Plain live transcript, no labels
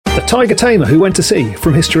The Tiger Tamer Who Went to Sea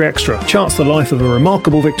from History Extra charts the life of a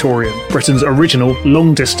remarkable Victorian, Britain's original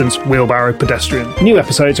long-distance wheelbarrow pedestrian. New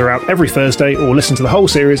episodes are out every Thursday, or listen to the whole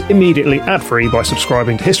series immediately ad-free by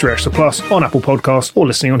subscribing to History Extra Plus on Apple Podcasts or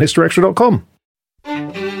listening on historyextra.com.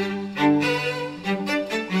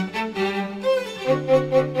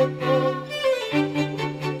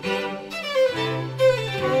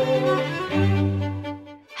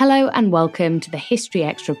 Hello and welcome to the History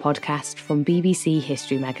Extra podcast from BBC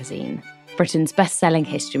History Magazine, Britain's best-selling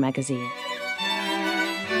history magazine.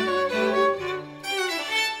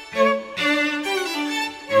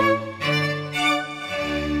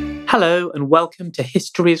 Hello and welcome to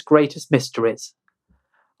History's Greatest Mysteries.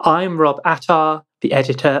 I'm Rob Attar, the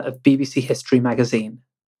editor of BBC History Magazine.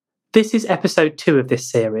 This is episode 2 of this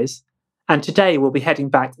series, and today we'll be heading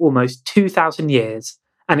back almost 2,000 years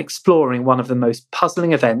and exploring one of the most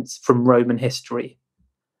puzzling events from Roman history,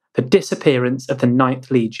 the disappearance of the 9th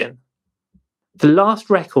Legion. The last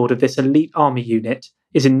record of this elite army unit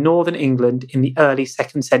is in northern England in the early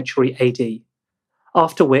 2nd century AD,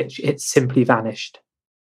 after which it simply vanished.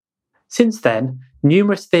 Since then,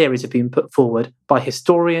 numerous theories have been put forward by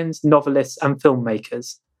historians, novelists, and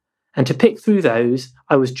filmmakers, and to pick through those,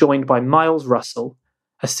 I was joined by Miles Russell,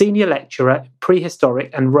 a senior lecturer in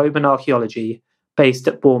prehistoric and Roman archaeology based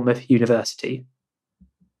at Bournemouth University.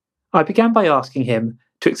 I began by asking him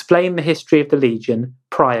to explain the history of the Legion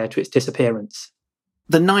prior to its disappearance.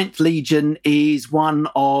 The 9th Legion is one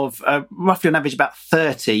of roughly on average about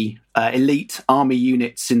 30 elite army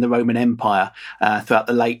units in the Roman Empire throughout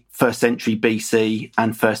the late 1st century BC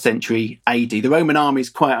and 1st century AD. The Roman army is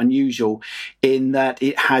quite unusual in that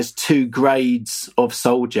it has 2 grades of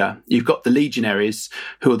soldier. You've got the legionaries,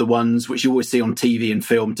 who are the ones which you always see on TV and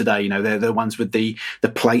film today. You know, they're the ones with the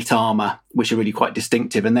plate armour, which are really quite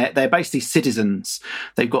distinctive. And they're basically citizens.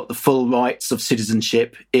 They've got the full rights of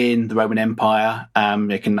citizenship in the Roman Empire.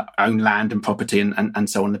 They can own land and property and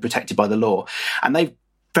so on. They're protected by the law. And they've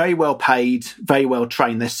very well paid, very well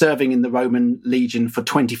trained. They're serving in the Roman Legion for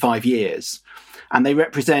 25 years. And they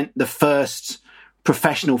represent the first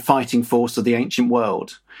professional fighting force of the ancient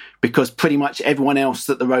world, because pretty much everyone else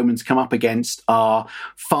that the Romans come up against are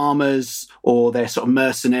farmers or they're sort of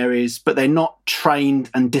mercenaries, but they're not trained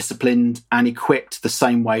and disciplined and equipped the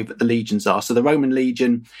same way that the legions are. So the Roman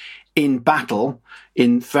Legion in battle,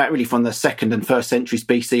 in fact, really from the 2nd and 1st centuries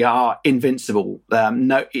BC, are invincible.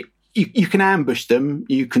 You can ambush them,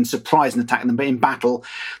 you can surprise and attack them, but in battle,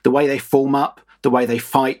 the way they form up, the way they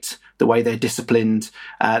fight, the way they're disciplined,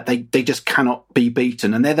 they just cannot be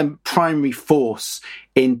beaten. And they're the primary force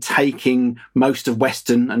in taking most of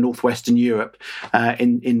Western and Northwestern Europe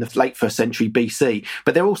in the late 1st century BC.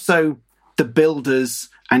 But they're also the builders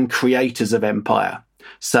and creators of empire.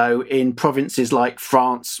 So in provinces like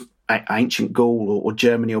France, ancient Gaul, or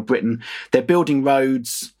Germany or Britain, they're building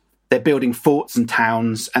roads, they're building forts and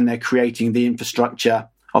towns, and they're creating the infrastructure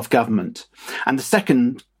of government. And the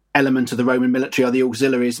second element of the Roman military are the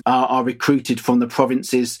auxiliaries, are recruited from the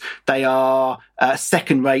provinces. They are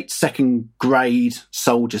second-rate, second-grade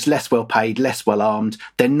soldiers, less well-paid, less well-armed.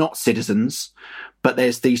 They're not citizens, but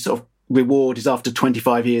there's the sort of reward is after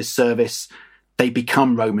 25 years' service, they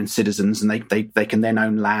become Roman citizens, and they can then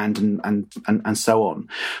own land and so on.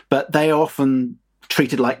 But they are often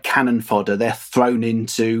treated like cannon fodder. They're thrown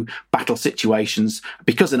into battle situations.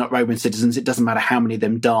 Because they're not Roman citizens, it doesn't matter how many of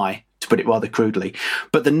them die, to put it rather crudely.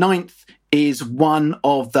 But the 9th is one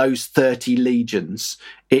of those 30 legions.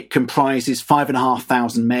 It comprises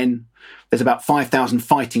 5,500 men. There's about 5,000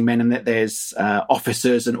 fighting men, and there's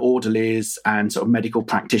officers and orderlies and sort of medical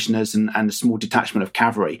practitioners and a small detachment of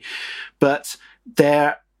cavalry. But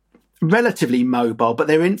they're relatively mobile, but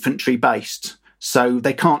they're infantry based. So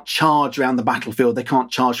they can't charge around the battlefield. They can't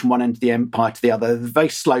charge from one end of the empire to the other. They're very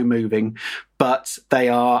slow moving, but they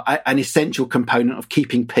are an essential component of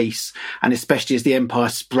keeping peace, and especially as the empire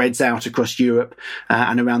spreads out across Europe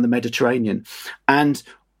and around the Mediterranean. And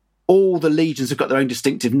all the legions have got their own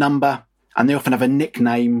distinctive number, and they often have a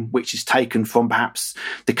nickname which is taken from perhaps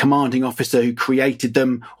the commanding officer who created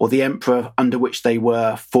them, or the emperor under which they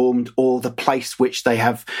were formed, or the place which they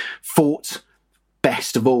have fought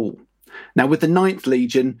best of all. Now, with the 9th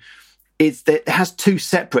Legion, it has 2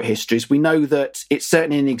 separate histories. We know that it's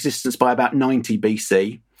certainly in existence by about 90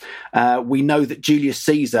 BC. We know that Julius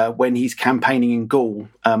Caesar, when he's campaigning in Gaul,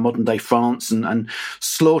 modern-day France, and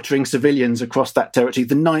slaughtering civilians across that territory,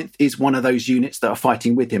 the 9th is one of those units that are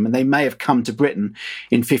fighting with him. And they may have come to Britain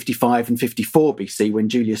in 55 and 54 BC, when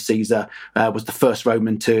Julius Caesar was the first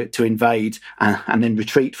Roman to invade and then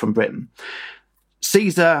retreat from Britain.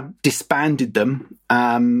 Caesar disbanded them,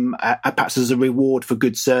 perhaps as a reward for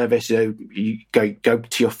good service. You go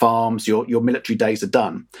to your farms, your military days are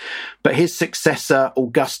done. But his successor,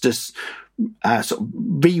 Augustus, sort of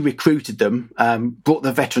re-recruited them, brought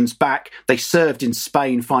the veterans back. They served in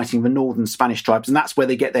Spain fighting the northern Spanish tribes, and that's where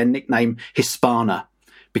they get their nickname Hispana,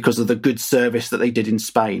 because of the good service that they did in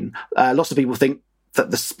Spain. Lots of people think that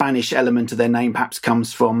the Spanish element of their name perhaps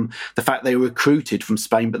comes from the fact they were recruited from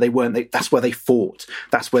Spain, but they weren't. That's where they fought.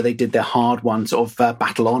 That's where they did their hard-won sort of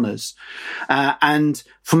battle honours. And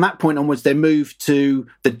from that point onwards, they moved to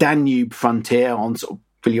the Danube frontier on sort of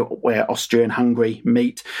really where Austria and Hungary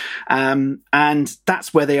meet. And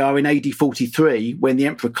that's where they are in AD 43, when the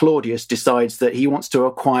Emperor Claudius decides that he wants to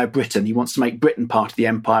acquire Britain. He wants to make Britain part of the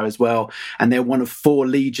empire as well. And they're one of 4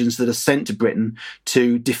 legions that are sent to Britain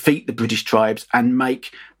to defeat the British tribes and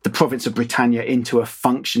make the province of Britannia into a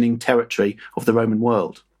functioning territory of the Roman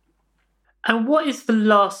world. And what is the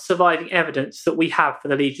last surviving evidence that we have for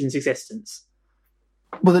the legion's existence?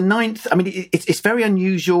 Well, the 9th, I mean, it's very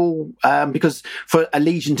unusual because for a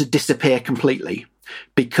legion to disappear completely,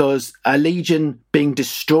 because a legion being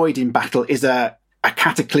destroyed in battle is a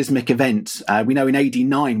cataclysmic event. We know in AD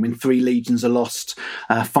 9, when 3 legions are lost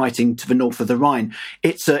fighting to the north of the Rhine,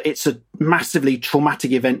 it's a massively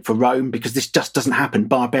traumatic event for Rome, because this just doesn't happen.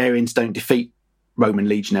 Barbarians don't defeat Roman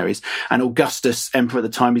legionaries. And Augustus, emperor at the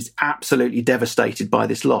time, is absolutely devastated by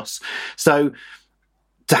this loss. So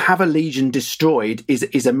to have a legion destroyed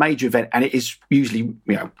is a major event, and it is usually,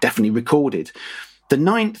 definitely recorded. The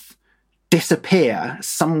 9th disappear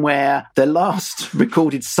somewhere. The last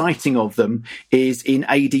recorded sighting of them is in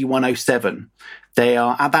AD 107. They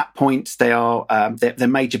are, at that point, their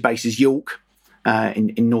major base is York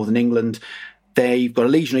in northern England. They've got a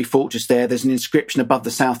legionary fortress there. There's an inscription above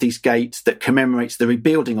the southeast gate that commemorates the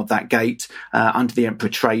rebuilding of that gate under the Emperor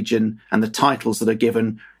Trajan, and the titles that are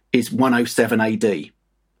given is 107 AD.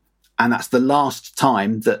 And that's the last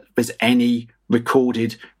time that there's any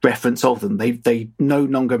recorded reference of them. They no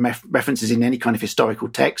longer references in any kind of historical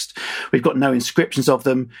text. We've got no inscriptions of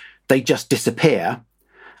them. They just disappear.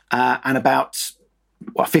 And about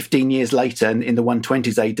 15 years later, in the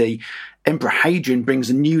 120s AD, Emperor Hadrian brings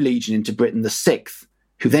a new legion into Britain, the 6th,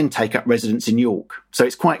 who then take up residence in York. So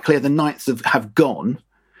it's quite clear the 9th have gone.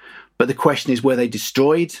 But the question is, were they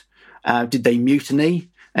destroyed? Did they mutiny?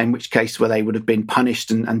 In which case, where they would have been punished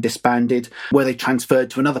and disbanded. Were they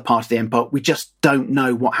transferred to another part of the empire? We just don't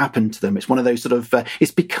know what happened to them. It's one of those sort of,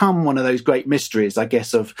 it's become one of those great mysteries, I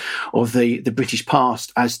guess, of the British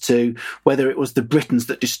past, as to whether it was the Britons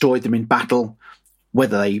that destroyed them in battle,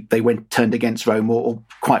 whether they turned against Rome, or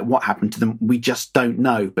quite what happened to them. We just don't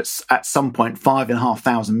know. But at some point,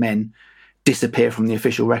 5,500 men disappear from the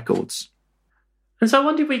official records. And so I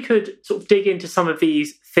wonder if we could sort of dig into some of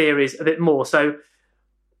these theories a bit more. So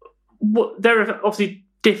there are obviously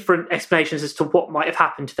different explanations as to what might have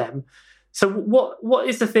happened to them. So what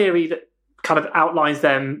is the theory that kind of outlines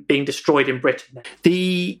them being destroyed in Britain?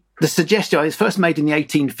 The suggestion was first made in the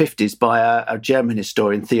 1850s by a German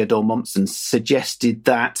historian, Theodor Mommsen, suggested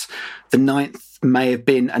that the 9th may have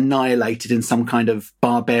been annihilated in some kind of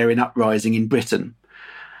barbarian uprising in Britain.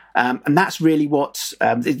 And that's really what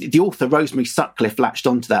the author, Rosemary Sutcliffe, latched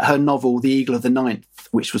onto that. Her novel, The Eagle of the Ninth,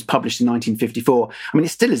 which was published in 1954. I mean, it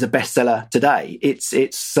still is a bestseller today.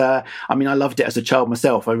 I mean, I loved it as a child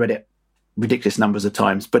myself. I read it ridiculous numbers of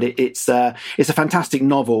times, but it's a fantastic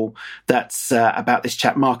novel that's about this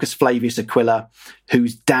chap, Marcus Flavius Aquila,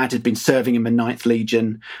 whose dad had been serving in the 9th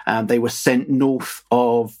Legion. They were sent north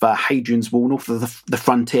of Hadrian's Wall, north of the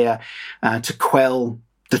frontier, to quell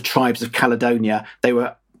the tribes of Caledonia. They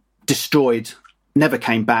were destroyed, never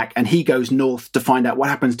came back, and he goes north to find out what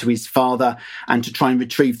happens to his father and to try and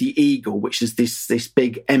retrieve the eagle, which is this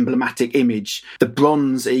big emblematic image, the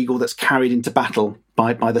bronze eagle that's carried into battle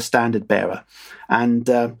by the standard bearer. And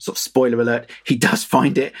sort of spoiler alert, he does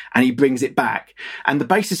find it and he brings it back. And the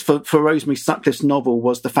basis for Rosemary Sutcliffe's novel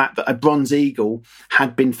was the fact that a bronze eagle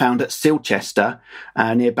had been found at Silchester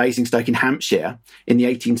near Basingstoke in Hampshire in the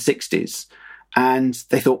 1860s. And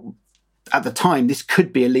they thought, at the time, this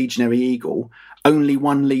could be a legionary eagle. Only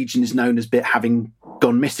one legion is known as having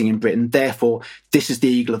gone missing in Britain. Therefore, this is the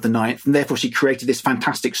Eagle of the 9th. And therefore, she created this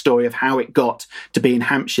fantastic story of how it got to be in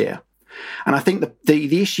Hampshire. And I think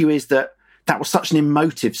the issue is that was such an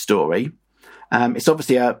emotive story. It's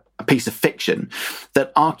obviously a piece of fiction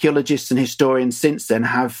that archaeologists and historians since then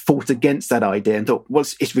have fought against that idea and thought, well,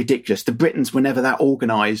 it's ridiculous. The Britons were never that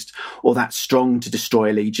organised or that strong to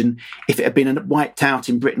destroy a legion. If it had been wiped out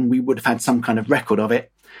in Britain, we would have had some kind of record of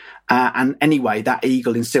it. And anyway, that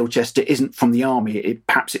eagle in Silchester isn't from the army.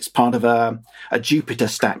 Perhaps it's part of a Jupiter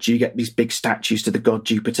statue. You get these big statues to the god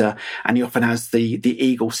Jupiter, and he often has the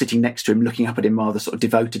eagle sitting next to him, looking up at him rather sort of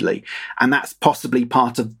devotedly. And that's possibly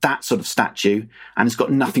part of that sort of statue, and it's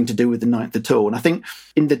got nothing to do with the ninth at all. And I think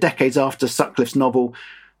in the decades after Sutcliffe's novel,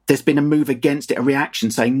 there's been a move against it, a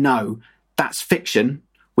reaction saying, no, that's fiction.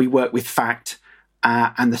 We work with fact.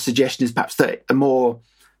 And the suggestion is perhaps that a more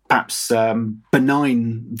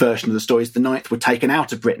benign version of the story is the ninth were taken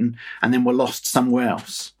out of Britain and then were lost somewhere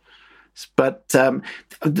else. But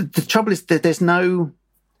the trouble is that there's no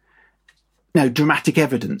dramatic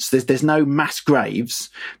evidence. There's no mass graves.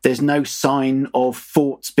 There's no sign of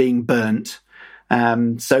forts being burnt.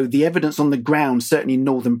 So the evidence on the ground, certainly in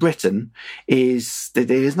northern Britain, is that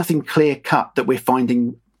there is nothing clear cut that we're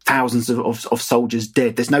finding thousands of soldiers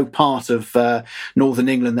dead. There's no part of northern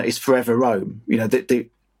England that is forever Rome.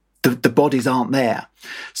 The bodies aren't there.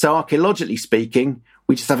 So archaeologically speaking,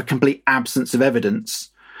 we just have a complete absence of evidence,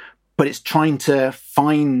 but it's trying to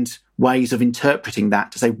find ways of interpreting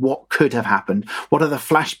that to say what could have happened. What are the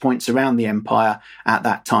flashpoints around the empire at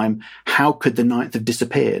that time? How could the ninth have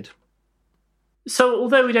disappeared? So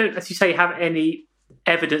although we don't, as you say, have any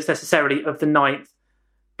evidence necessarily of the ninth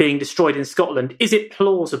being destroyed in Scotland, is it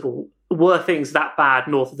plausible? Were things that bad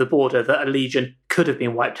north of the border that a legion could have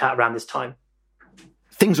been wiped out around this time?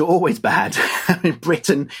 Things are always bad. I mean,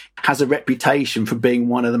 Britain has a reputation for being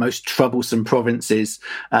one of the most troublesome provinces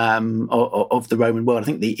of the Roman world. I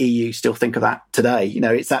think the EU still think of that today.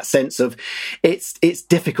 It's that sense of it's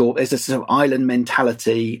difficult. There's a sort of island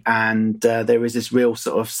mentality, and there is this real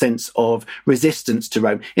sort of sense of resistance to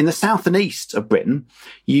Rome. In the south and east of Britain,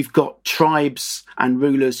 you've got tribes and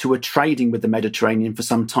rulers who are trading with the Mediterranean for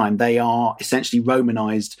some time. They are essentially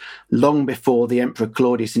Romanized long before the Emperor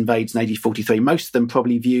Claudius invades in AD 43. Most of them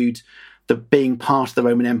probably viewed that being part of the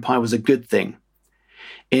Roman Empire was a good thing.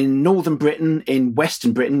 In northern Britain, in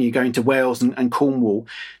western Britain, you go into Wales and Cornwall,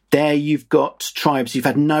 there you've got tribes who've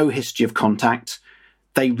had no history of contact.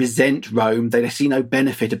 They resent Rome. They see no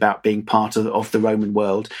benefit about being part of the Roman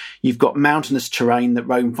world. You've got mountainous terrain that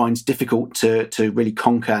Rome finds difficult to really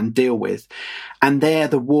conquer and deal with. And there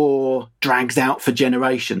the war drags out for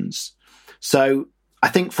generations. So I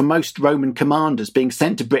think for most Roman commanders, being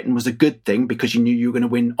sent to Britain was a good thing because you knew you were going to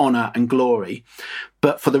win honour and glory.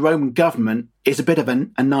 But for the Roman government, it's a bit of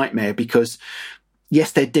a nightmare because,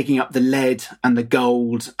 yes, they're digging up the lead and the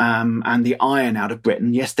gold and the iron out of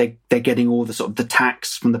Britain. Yes, they're getting all the sort of the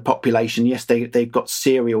tax from the population. Yes, they've got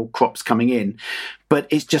cereal crops coming in. But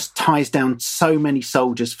it just ties down so many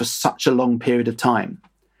soldiers for such a long period of time.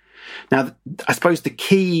 Now, I suppose the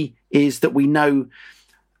key is that we know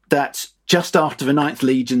that just after the Ninth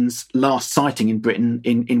Legion's last sighting in Britain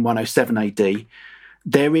in 107 AD,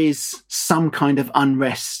 there is some kind of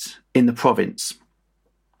unrest in the province.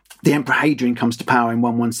 The Emperor Hadrian comes to power in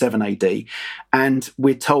 117 AD, and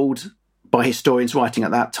we're told by historians writing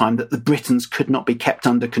at that time that the Britons could not be kept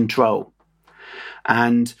under control.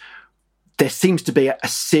 And there seems to be a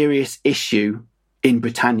serious issue in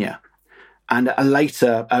Britannia. And a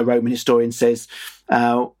later Roman historian says,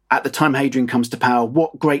 at the time Hadrian comes to power,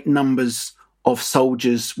 what great numbers of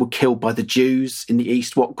soldiers were killed by the Jews in the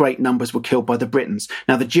east, what great numbers were killed by the Britons.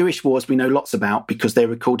 Now, the Jewish wars we know lots about because they're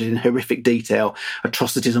recorded in horrific detail,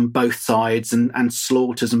 atrocities on both sides and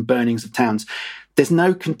slaughters and burnings of towns. There's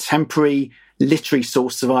no contemporary literary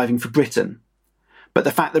source surviving for Britain. But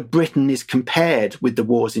the fact that Britain is compared with the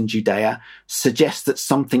wars in Judea suggests that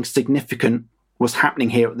something significant was happening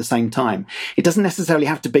here at the same time. It doesn't necessarily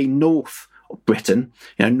have to be north of Britain,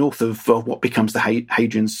 north of what becomes the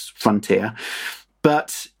Hadrian's frontier.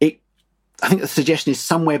 But I think the suggestion is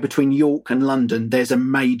somewhere between York and London, there's a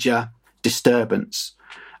major disturbance.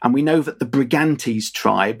 And we know that the Brigantes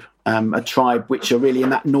tribe, a tribe which are really in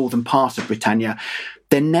that northern part of Britannia,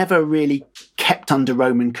 they're never really kept under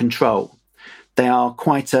Roman control. They are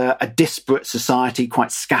quite a disparate society,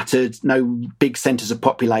 quite scattered, no big centres of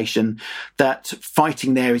population, that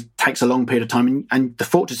fighting there takes a long period of time. And the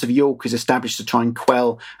fortress of York is established to try and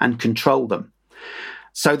quell and control them.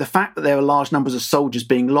 So the fact that there are large numbers of soldiers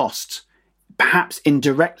being lost perhaps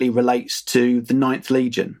indirectly relates to the Ninth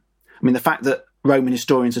Legion. I mean, the fact that Roman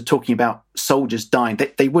historians are talking about soldiers dying,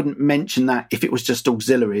 they wouldn't mention that if it was just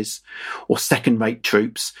auxiliaries or second-rate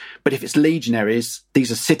troops. But if it's legionaries,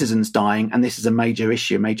 these are citizens dying, and this is a major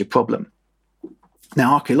issue, a major problem.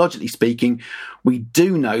 Now, archaeologically speaking, we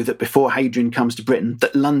do know that before Hadrian comes to Britain,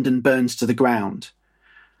 that London burns to the ground.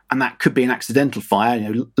 and that could be an accidental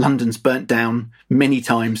fire. London's burnt down many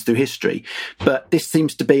times through history, but this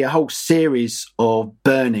seems to be a whole series of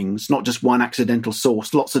burnings, not just one accidental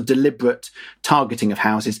source, lots of deliberate targeting of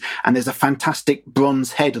houses. And there's a fantastic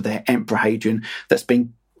bronze head of the Emperor Hadrian that's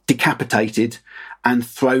been decapitated and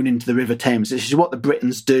thrown into the River Thames. This is what the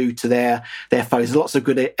Britons do to their foes. There's lots of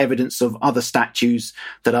good evidence of other statues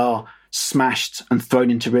that are smashed and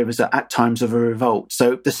thrown into rivers at times of a revolt.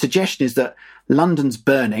 So the suggestion is that London's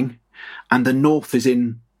burning and the north is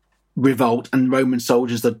in revolt and Roman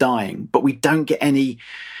soldiers are dying. But we don't get any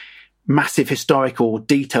massive historical or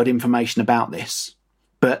detailed information about this.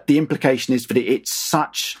 But the implication is that it's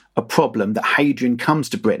such a problem that Hadrian comes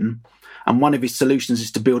to Britain, and one of his solutions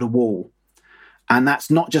is to build a wall. And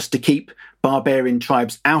that's not just to keep barbarian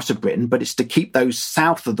tribes out of Britain, but it's to keep those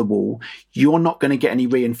south of the wall. You're not going to get any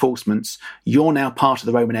reinforcements. You're now part of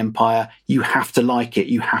the Roman Empire. You have to like it.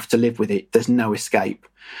 You have to live with it. There's no escape.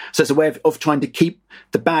 So it's a way of trying to keep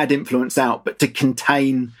the bad influence out, but to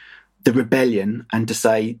contain the rebellion and to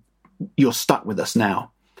say, you're stuck with us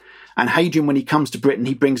now. And Hadrian, when he comes to Britain,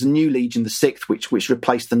 he brings a new legion, the 6th, which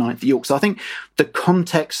replaced the 9th of York. So I think the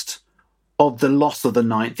context of the loss of the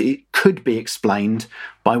 9th, it could be explained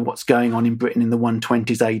by what's going on in Britain in the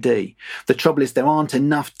 120s AD. The trouble is there aren't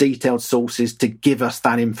enough detailed sources to give us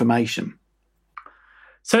that information.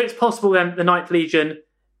 So it's possible then the 9th Legion,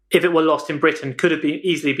 if it were lost in Britain, could have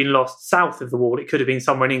easily been lost south of the wall. It could have been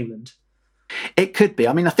somewhere in England. It could be.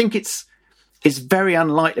 I mean, I think it's very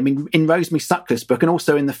unlikely. I mean, in Rosemary Sutcliffe's book, and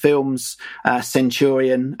also in the films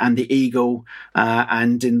Centurion and The Eagle,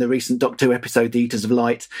 and in the recent Doctor Who episode The Eaters of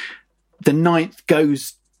Light, the 9th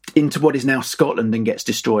goes into what is now Scotland and gets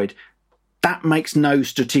destroyed. That makes no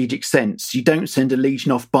strategic sense. You don't send a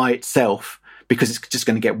legion off by itself because it's just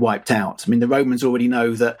going to get wiped out. I mean, the Romans already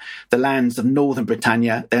know that the lands of northern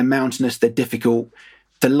Britannia, they're mountainous, they're difficult.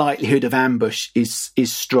 The likelihood of ambush is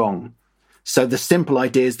strong. So the simple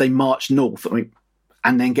idea is they march north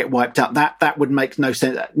and then get wiped out. That would make no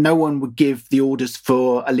sense. No one would give the orders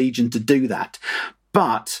for a legion to do that.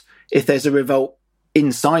 But if there's a revolt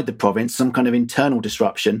inside the province, some kind of internal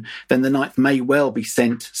disruption, then the 9th may well be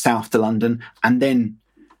sent south to London and then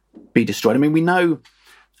be destroyed. I mean, we know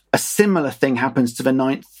a similar thing happens to the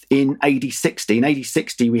 9th in AD 60. In AD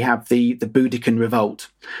 60, we have the Boudiccan revolt.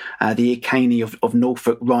 The Iceni of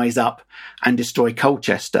Norfolk rise up and destroy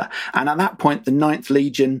Colchester. And at that point, the 9th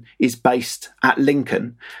Legion is based at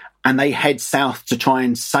Lincoln, and they head south to try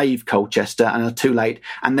and save Colchester and are too late,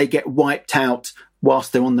 and they get wiped out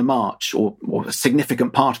whilst they're on the march, or a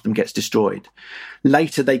significant part of them gets destroyed.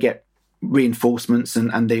 Later, they get reinforcements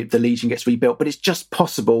and the Legion gets rebuilt, but it's just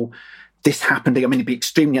possible this happened. I mean, it'd be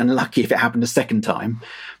extremely unlucky if it happened a second time.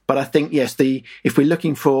 But I think, yes, if we're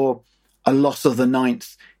looking for a loss of the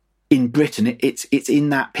 9th in Britain, it's in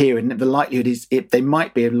that period. And the likelihood is they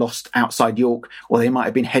might be lost outside York, or they might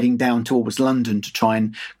have been heading down towards London to try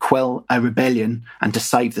and quell a rebellion and to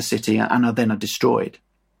save the city, and then are destroyed.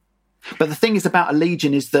 But the thing is about a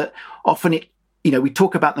legion is that often we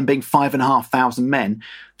talk about them being 5,500 men.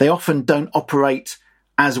 They often don't operate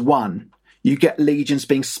as one. You get legions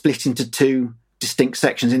being split into two distinct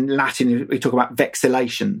sections. In Latin, we talk about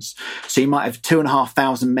vexillations. So you might have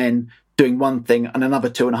 2,500 men doing one thing and another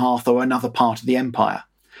 2,500 or another part of the empire.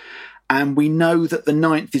 And we know that the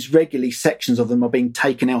 9th is regularly, sections of them are being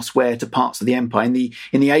taken elsewhere to parts of the empire. In the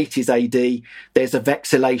 80s AD, there's a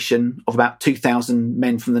vexillation of about 2,000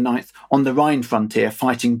 men from the 9th on the Rhine frontier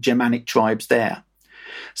fighting Germanic tribes there.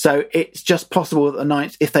 So it's just possible that the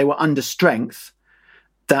 9th, if they were under strength,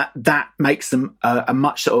 that makes them a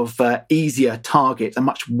much sort of easier target, a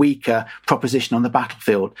much weaker proposition on the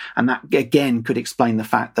battlefield. And that, again, could explain the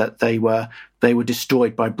fact that they were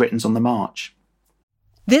destroyed by Britons on the march.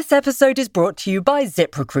 This episode is brought to you by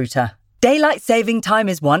ZipRecruiter. Daylight saving time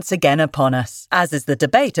is once again upon us, as is the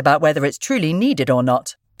debate about whether it's truly needed or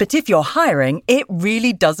not. But if you're hiring, it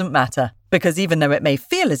really doesn't matter. Because even though it may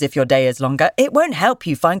feel as if your day is longer, it won't help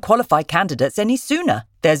you find qualified candidates any sooner.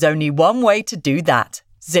 There's only one way to do that.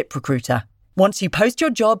 ZipRecruiter. Once you post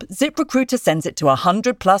your job, ZipRecruiter sends it to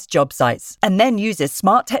 100+ job sites and then uses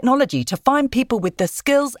smart technology to find people with the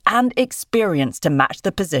skills and experience to match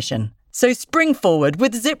the position. So spring forward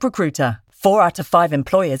with ZipRecruiter. 4 out of 5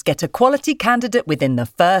 employers get a quality candidate within the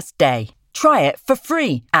first day. Try it for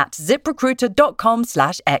free at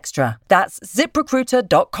ZipRecruiter.com/extra. That's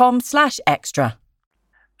ZipRecruiter.com/extra.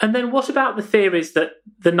 And then what about the theories that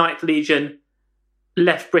the 9th Legion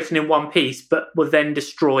left Britain in one piece but were then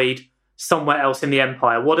destroyed somewhere else in the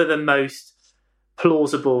empire? What are the most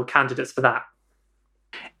plausible candidates for that?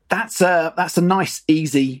 That's a nice,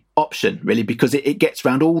 easy option, really, because it gets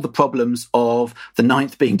around all the problems of the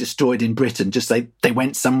 9th being destroyed in Britain. Just say they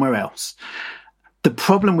went somewhere else. The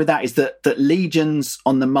problem with that is that legions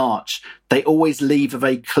on the march, they always leave a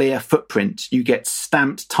very clear footprint. You get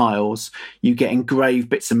stamped tiles, you get engraved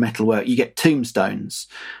bits of metalwork, you get tombstones.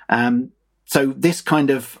 So this kind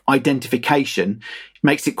of identification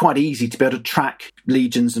makes it quite easy to be able to track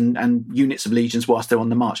legions and units of legions whilst they're on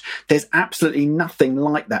the march. There's absolutely nothing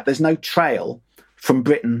like that. There's no trail from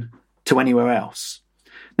Britain to anywhere else.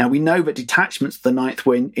 Now, we know that detachments of the 9th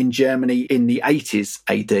were in Germany in the 80s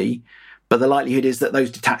AD, but the likelihood is that those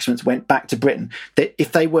detachments went back to Britain. That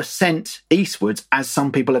if they were sent eastwards, as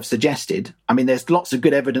some people have suggested, I mean, there's lots of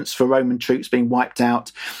good evidence for Roman troops being wiped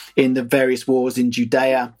out in the various wars in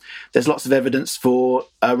Judea. There's lots of evidence for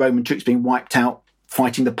Roman troops being wiped out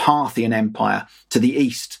fighting the Parthian Empire to the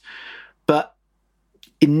east. But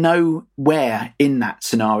in nowhere in that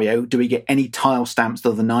scenario do we get any tile stamps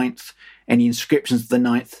of the 9th, any inscriptions of the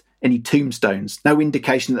 9th, any tombstones, no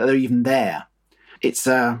indication that they're even there. It's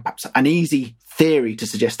perhaps an easy theory to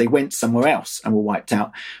suggest they went somewhere else and were wiped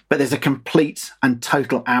out, but there's a complete and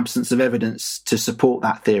total absence of evidence to support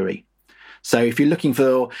that theory. So if you're looking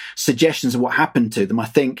for suggestions of what happened to them, I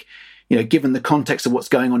think, given the context of what's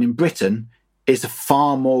going on in Britain, is a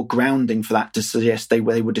far more grounding for that to suggest they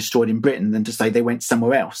were destroyed in Britain than to say they went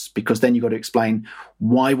somewhere else, because then you've got to explain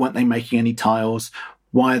why weren't they making any tiles?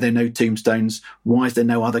 Why are there no tombstones? Why is there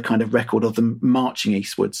no other kind of record of them marching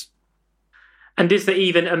eastwards? And is there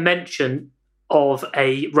even a mention of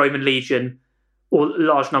a Roman legion or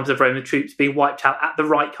large numbers of Roman troops being wiped out at the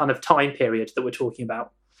right kind of time period that we're talking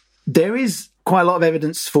about? There is quite a lot of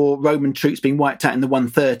evidence for Roman troops being wiped out in the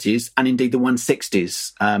 130s and indeed the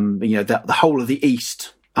 160s. The whole of the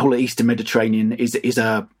Eastern Mediterranean is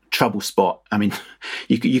a trouble spot. I mean,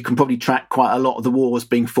 you can probably track quite a lot of the wars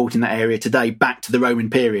being fought in that area today back to the Roman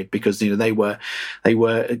period, because they were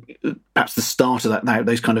perhaps the start of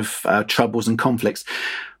those kind of troubles and conflicts.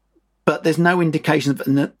 But there's no indication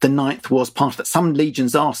that the 9th was part of that. Some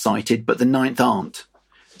legions are cited, but the 9th aren't.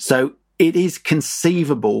 So it is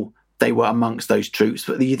conceivable they were amongst those troops,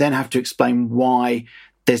 but you then have to explain why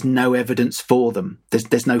there's no evidence for them.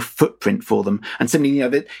 There's no footprint for them. And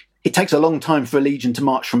similarly, it takes a long time for a legion to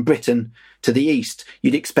march from Britain to the east.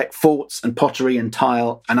 You'd expect forts and pottery and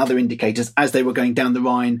tile and other indicators as they were going down the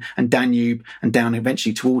Rhine and Danube and down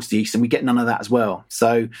eventually towards the east, and we get none of that as well.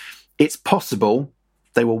 So it's possible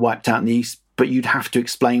they were wiped out in the east, but you'd have to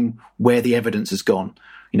explain where the evidence has gone,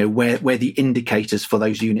 where the indicators for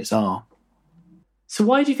those units are. So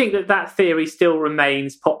why do you think that theory still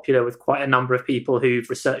remains popular with quite a number of people who've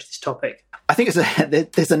researched this topic? I think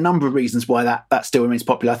there's a number of reasons why that still remains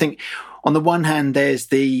popular. I think on the one hand, there's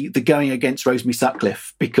the going against Rosemary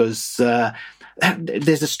Sutcliffe, because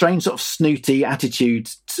there's a strange sort of snooty attitude.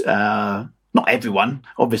 Not everyone,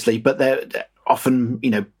 obviously, but they're often,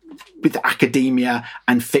 with academia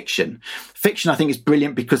and fiction. Fiction, I think, is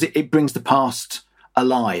brilliant because it brings the past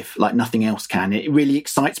alive like nothing else can. It really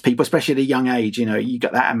excites people, especially at a young age. You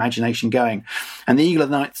got that imagination going, and The Eagle of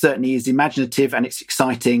the Night certainly is imaginative and it's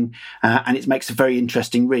exciting, and it makes a very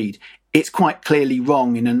interesting read. It's quite clearly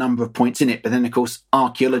wrong in a number of points in it, but then of course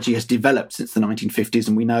archaeology has developed since the 1950s,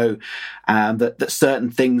 and we know that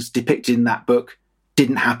certain things depicted in that book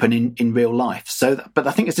didn't happen in real life. But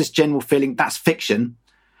I think it's this general feeling that's fiction,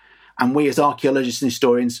 and we as archaeologists and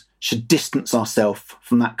historians should distance ourselves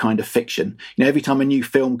from that kind of fiction. Every time a new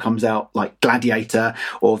film comes out, like Gladiator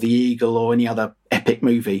or The Eagle or any other epic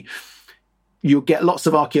movie, you'll get lots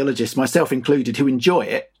of archaeologists, myself included, who enjoy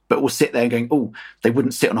it, but will sit there going, oh, they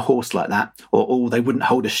wouldn't sit on a horse like that, or oh, they wouldn't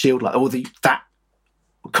hold a shield like that, or that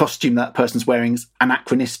costume that person's wearing is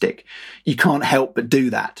anachronistic. You can't help but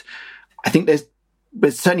do that. I think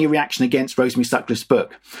there's certainly a reaction against Rosemary Sutcliffe's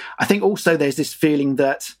book. I think also there's this feeling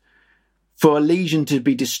that for a legion to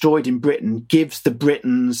be destroyed in Britain gives the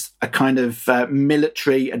Britons a kind of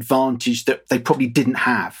military advantage that they probably didn't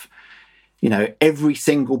have. Every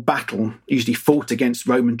single battle usually fought against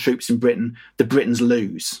Roman troops in Britain, the Britons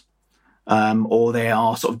lose, or they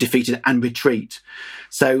are sort of defeated and retreat.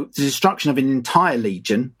 So the destruction of an entire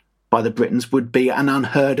legion by the Britons would be an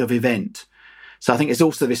unheard of event. So I think it's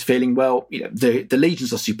also this feeling, the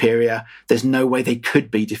legions are superior. There's no way they could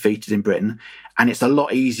be defeated in Britain. And it's a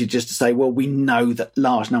lot easier just to say, well, we know that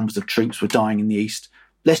large numbers of troops were dying in the east.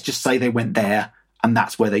 Let's just say they went there and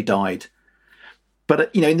that's where they died.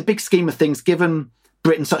 But, in the big scheme of things, given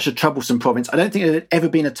Britain such a troublesome province, I don't think there had ever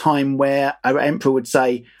been a time where our emperor would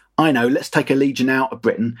say, I know, let's take a legion out of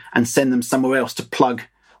Britain and send them somewhere else to plug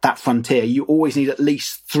that frontier. You always need at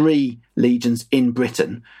least 3 legions in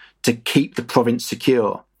Britain to keep the province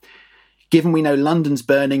secure. given we know London's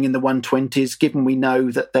burning in the 120s, given we know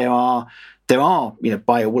that there are,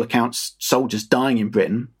 by all accounts, soldiers dying in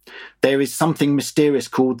Britain, there is something mysterious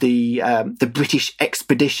called the British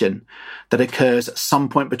expedition that occurs at some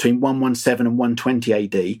point between 117 and 120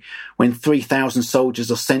 AD, when 3,000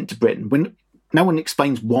 soldiers are sent to Britain. When no one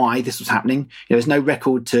explains why this was happening. There's no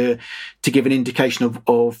record to give an indication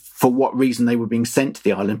of for what reason they were being sent to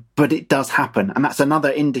the island, but it does happen. And that's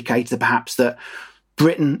another indicator perhaps that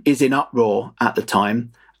Britain is in uproar at the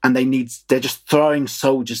time, and they're just throwing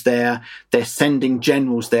soldiers there, they're sending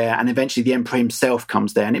generals there, and eventually the emperor himself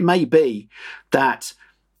comes there. And it may be that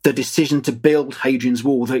the decision to build Hadrian's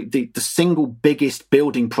Wall, the single biggest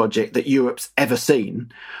building project that Europe's ever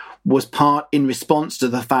seen, was part in response to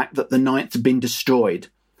the fact that the Ninth had been destroyed.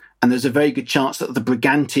 And there's a very good chance that the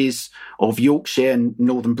Brigantes of Yorkshire and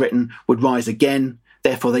northern Britain would rise again.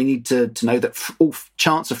 Therefore, they need to know that all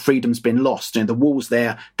chance of freedom's been lost. The wall's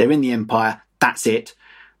there, they're in the empire, that's it.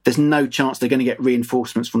 There's no chance they're going to get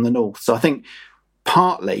reinforcements from the north. So I think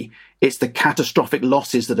partly it's the catastrophic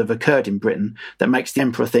losses that have occurred in Britain that makes the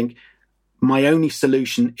emperor think, my only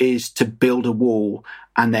solution is to build a wall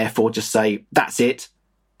and therefore just say, that's it.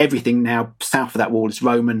 Everything now south of that wall is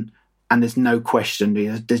Roman, and there's no question,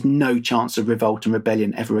 there's no chance of revolt and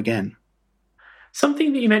rebellion ever again.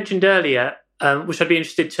 Something that you mentioned earlier, which I'd be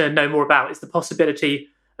interested to know more about, is the possibility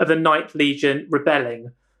of the Ninth Legion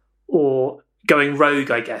rebelling or going rogue,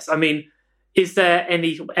 I guess. I mean, is there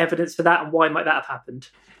any evidence for that, and why might that have happened?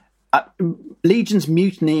 Legions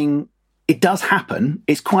mutinying, it does happen.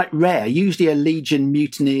 It's quite rare. Usually a legion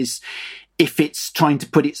mutinies if it's trying to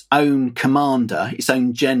put its own commander, its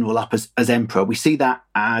own general up as emperor. We see that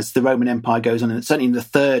as the Roman Empire goes on, and certainly in the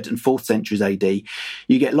 3rd and 4th centuries AD,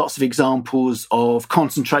 you get lots of examples of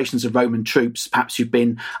concentrations of Roman troops, perhaps who've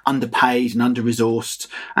been underpaid and under-resourced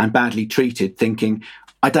and badly treated, thinking,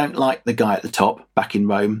 I don't like the guy at the top back in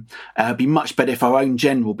Rome. It'd be much better if our own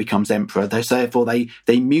general becomes emperor. So therefore, they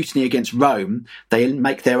mutiny against Rome. They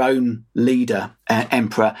make their own leader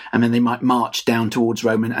emperor, and then they might march down towards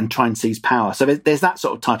Rome and try and seize power. So there's that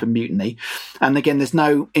sort of type of mutiny. And again, there's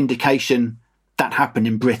no indication that happened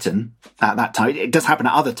in Britain at that time. It does happen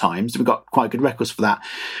at other times. We've got quite good records for that.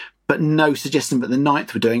 But no suggestion that the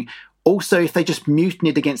Ninth were doing. Also, if they just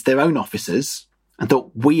mutinied against their own officers and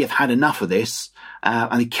thought, we have had enough of this,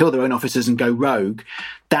 and they kill their own officers and go rogue,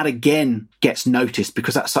 that again gets noticed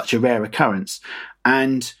because that's such a rare occurrence.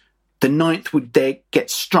 And the Ninth would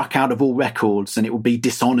get struck out of all records and it would be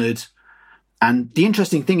dishonoured. And the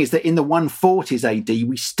interesting thing is that in the 140s AD,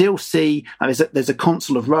 we still see, there's a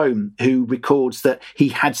consul of Rome who records that he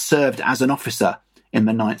had served as an officer in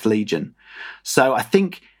the Ninth Legion. So I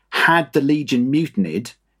think had the Legion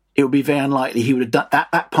mutinied, it would be very unlikely he would have done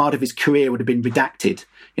that part of his career would have been redacted.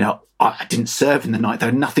 I didn't serve in the Ninth. I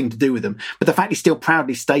had nothing to do with them. But the fact he's still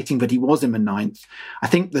proudly stating that he was in the Ninth, I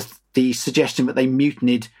think the suggestion that they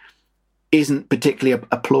mutinied isn't particularly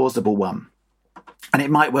a plausible one. And it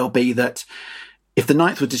might well be that if the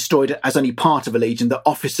Ninth was destroyed as only part of a legion, the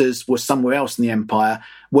officers were somewhere else in the empire,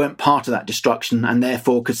 weren't part of that destruction, and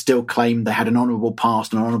therefore could still claim they had an honourable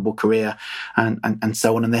past, an honourable career, and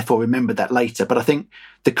so on, and therefore remembered that later. But I think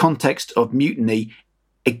the context of mutiny,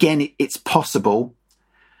 again, it's possible,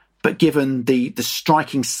 but given the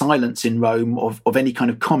striking silence in Rome of any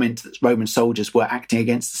kind of comment that Roman soldiers were acting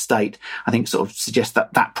against the state, I think sort of suggests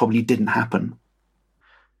that probably didn't happen.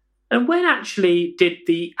 And when actually did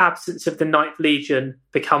the absence of the Ninth Legion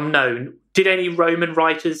become known? Did any Roman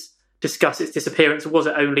writers discuss its disappearance, or was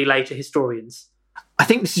it only later historians? I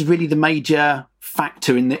think this is really the major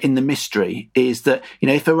factor in the mystery, is that,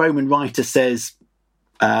 if a Roman writer says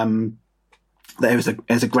there's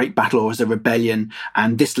a great battle or there's a rebellion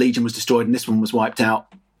and this legion was destroyed and this one was wiped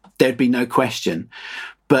out, there'd be no question.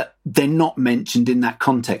 But they're not mentioned in that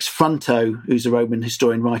context. Fronto, who's a Roman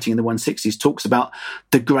historian writing in the 160s, talks about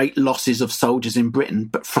the great losses of soldiers in Britain,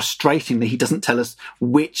 but frustratingly, he doesn't tell us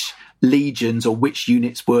which legions or which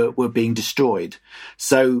units were being destroyed.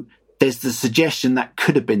 So there's the suggestion that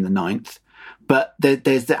could have been the Ninth, but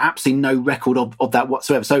there's absolutely no record of that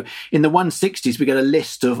whatsoever. So in the 160s, we get a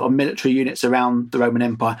list of military units around the Roman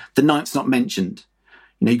Empire. The Ninth's not mentioned.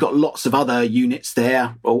 You've got lots of other units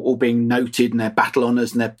there, all being noted and their battle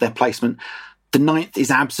honours and their placement. The Ninth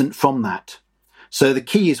is absent from that. So the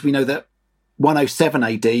key is we know that 107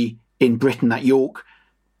 AD in Britain at York,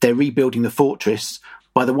 they're rebuilding the fortress.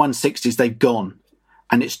 By the 160s, they've gone.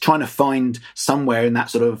 And it's trying to find somewhere in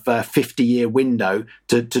that sort of 50-year window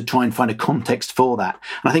to try and find a context for that.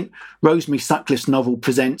 And I think Rosemary Sutcliffe's novel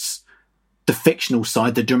presents the fictional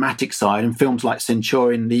side, the dramatic side, and films like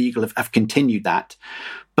Centurion and The Eagle have continued that.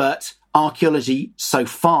 But archaeology so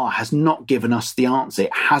far has not given us the answer.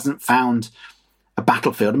 It hasn't found a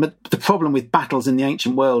battlefield. And the problem with battles in the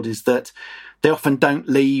ancient world is that they often don't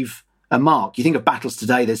leave a mark. You think of battles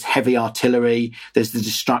today, there's heavy artillery, there's the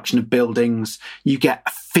destruction of buildings, you get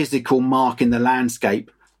a physical mark in the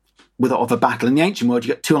landscape of a battle. In the ancient world,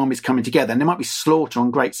 you get two armies coming together, and there might be slaughter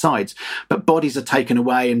on great sides, but bodies are taken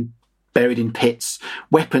away and buried in pits,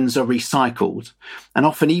 weapons are recycled, and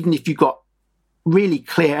often even if you've got really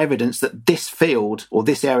clear evidence that this field or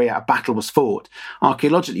this area a battle was fought,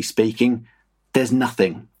 archaeologically speaking, there's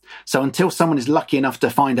nothing. So until someone is lucky enough to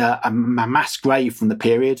find a mass grave from the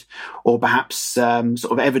period, or perhaps sort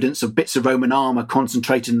of evidence of bits of Roman armour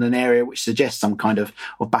concentrated in an area which suggests some kind of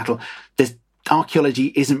battle,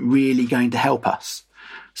 archaeology isn't really going to help us.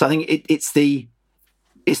 So I think it's the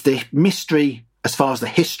mystery as far as the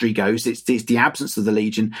history goes. It's the absence of the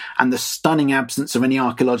Legion and the stunning absence of any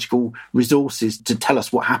archaeological resources to tell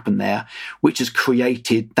us what happened there, which has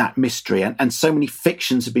created that mystery. And so many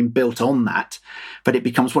fictions have been built on that, but it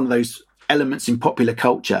becomes one of those elements in popular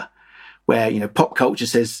culture where, you know, pop culture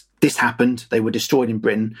says this happened, they were destroyed in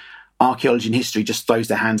Britain. Archaeology and history just throws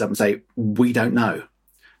their hands up and say, we don't know.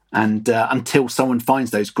 And until someone finds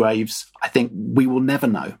those graves, I think we will never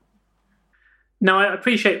know. Now, I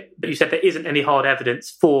appreciate that you said there isn't any hard evidence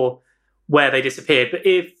for where they disappeared, but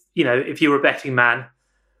if you were a betting man,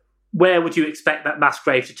 where would you expect that mass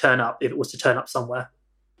grave to turn up if it was to turn up somewhere?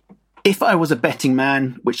 If I was a betting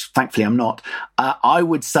man, which thankfully I'm not, I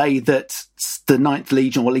would say that the Ninth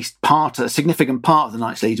Legion, or at least a significant part of the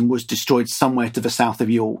Ninth Legion, was destroyed somewhere to the south of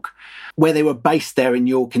York. Where they were based there in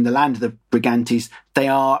York, in the land of the Brigantes, they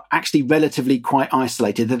are actually relatively quite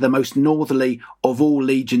isolated. They're the most northerly of all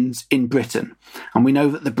legions in Britain. And we know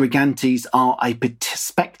that the Brigantes are a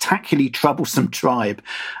spectacularly troublesome tribe.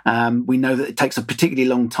 We know that it takes a particularly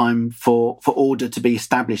long time for order to be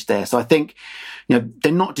established there. So I think,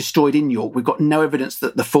 they're not destroyed in York. We've got no evidence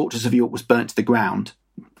that the fortress of York was burnt to the ground.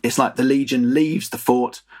 It's like the Legion leaves the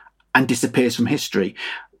fort and disappears from history.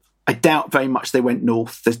 I doubt very much they went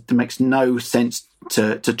north. It makes no sense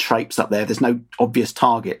to traipse up there. There's no obvious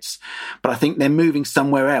targets. But I think they're moving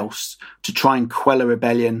somewhere else to try and quell a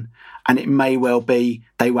rebellion, and it may well be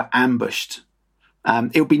they were ambushed.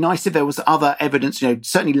 It would be nice if there was other evidence.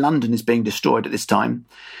 Certainly London is being destroyed at this time.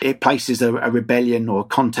 It places a rebellion or a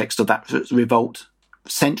context of that revolt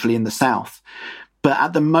centrally in the south. But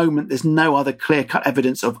at the moment, there's no other clear-cut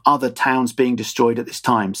evidence of other towns being destroyed at this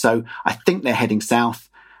time. So I think they're heading south,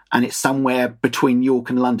 and it's somewhere between York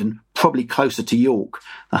and London, probably closer to York.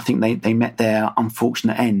 I think they met their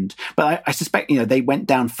unfortunate end. But I suspect, they went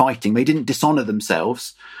down fighting. They didn't dishonour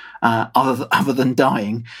themselves, other than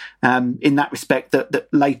dying. In that respect, that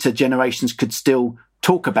later generations could still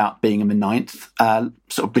talk about being in the Ninth.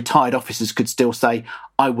 Sort of retired officers could still say,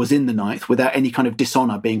 I was in the Ninth, without any kind of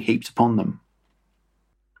dishonour being heaped upon them.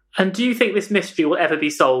 And do you think this mystery will ever be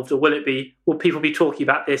solved, or will people be talking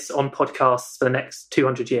about this on podcasts for the next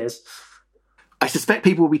 200 years? I suspect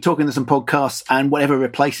people will be talking this on podcasts and whatever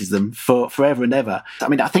replaces them for forever and ever. I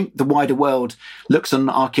mean, I think the wider world looks on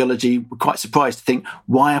archaeology, we're quite surprised to think,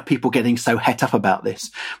 why are people getting so het up about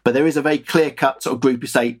this? But there is a very clear-cut sort of group who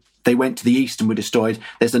say they went to the east and were destroyed.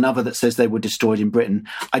 There's another that says they were destroyed in Britain.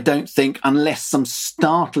 I don't think, unless some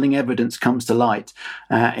startling evidence comes to light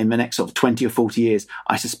in the next sort of 20 or 40 years,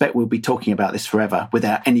 I suspect we'll be talking about this forever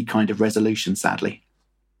without any kind of resolution, sadly.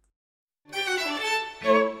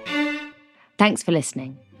 Thanks for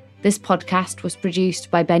listening. This podcast was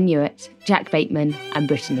produced by Ben Hewitt, Jack Bateman and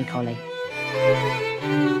Brittany Colley.